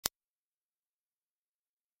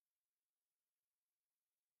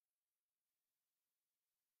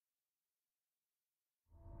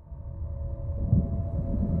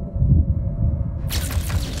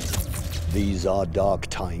These are dark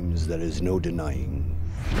times, there is no denying.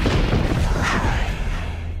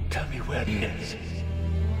 Tell me where he is.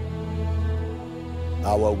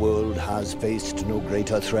 Our world has faced no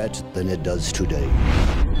greater threat than it does today.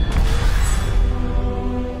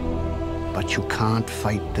 But you can't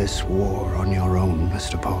fight this war on your own,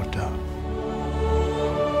 Mr. Porter.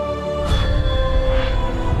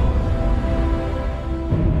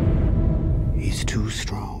 He's too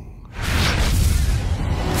strong.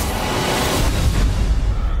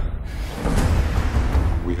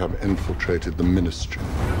 We have infiltrated the ministry.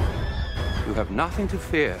 You have nothing to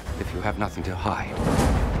fear if you have nothing to hide.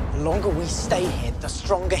 The longer we stay here, the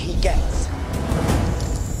stronger he gets.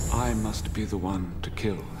 I must be the one to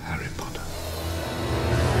kill Harry Potter.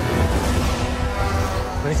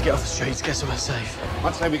 We need to get off the streets, get somewhere safe.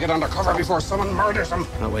 Let's say we get undercover before someone murders him.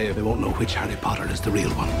 That way they won't know which Harry Potter is the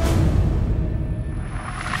real one.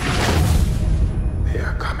 They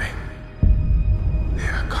are coming. They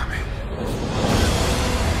are coming.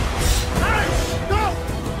 Harry! No!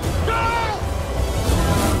 No!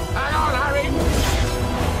 Hang on, Harry!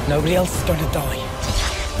 Nobody else is going to die.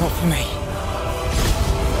 Not for me.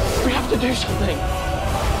 We have to do something.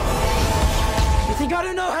 You think I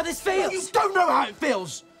don't know how this feels? You don't know how it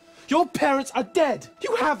feels. Your parents are dead.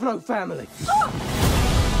 You have no family.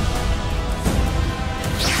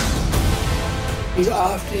 He's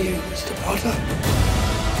after you, Mr. Potter.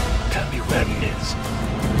 Tell me where he is.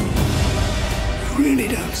 You really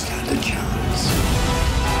don't stand a chance.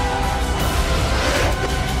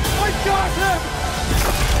 I got him!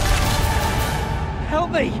 Help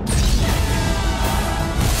me!